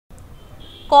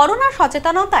Corona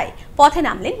সচেতনতায় পথে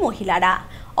নামলেন মহিলারা।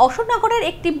 অশোকনগরের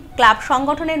একটি ক্লাব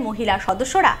সংগঠনের মহিলা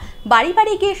সদস্যরা বাড়ি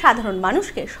বাড়ি গিয়ে সাধারণ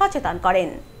মানুষকে সচেতন করেন।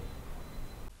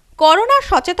 করোনা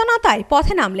সচেতনতায়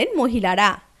পথে নামলেন মহিলারা।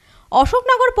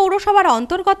 অশোকনগর পৌরসভার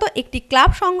অন্তর্গত একটি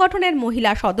ক্লাব সংগঠনের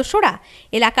মহিলা সদস্যরা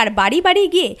এলাকার বাড়ি বাড়ি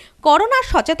গিয়ে করোনা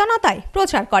সচেতনতায়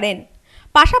প্রচার করেন।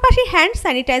 পাশাপাশি হ্যান্ড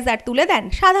স্যানিটাইজার তুলে দেন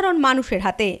সাধারণ মানুষের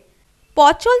হাতে।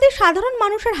 পথ চলতি সাধারণ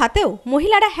মানুষের হাতেও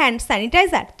মহিলারা হ্যান্ড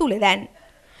স্যানিটাইজার তুলে দেন।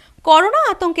 করোনা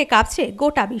আতঙ্কে কাঁপছে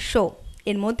গোটা বিশ্ব।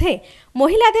 এর মধ্যে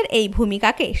মহিলাদের এই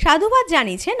ভূমিকাকে সাধুবাদ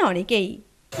জানিয়েছেন অনেকেই।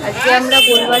 আজকে আমরা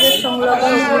গোলবাজার সংলগ্ন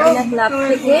মহিলা ক্লাব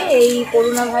থেকে এই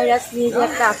করোনা ভাইরাস নিয়ে যে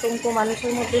একটা আতঙ্ক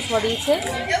মানুষের মধ্যে ছড়িয়েছে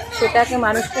সেটাকে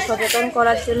মানুষকে সচেতন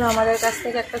করার জন্য আমাদের কাছ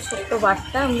থেকে একটা ছোট্ট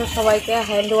বার্তা, আমরা সবাইকে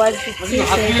হ্যান্ড ওয়াশ দিচ্ছি,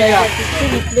 স্যানিটাইজার দিচ্ছি,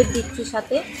 লিফলেট দিচ্ছি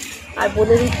সাথে, আর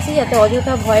বলে দিচ্ছি যাতে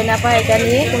অযথা ভয় না পায়, এটা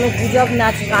নিয়ে কোনো গুজব না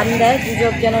কান দেয়,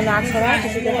 গুজব যেন না ছড়ায়,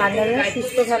 কিছুতে কান দেয় না,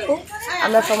 সুস্থ থাকুক।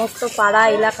 আমরা সমস্ত পাড়া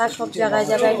এলাকা সব জায়গায়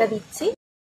জায়গায় এটা দিচ্ছি।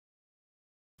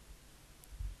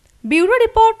 Bureau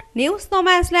report, news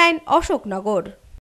no man's land, Ashoknagar.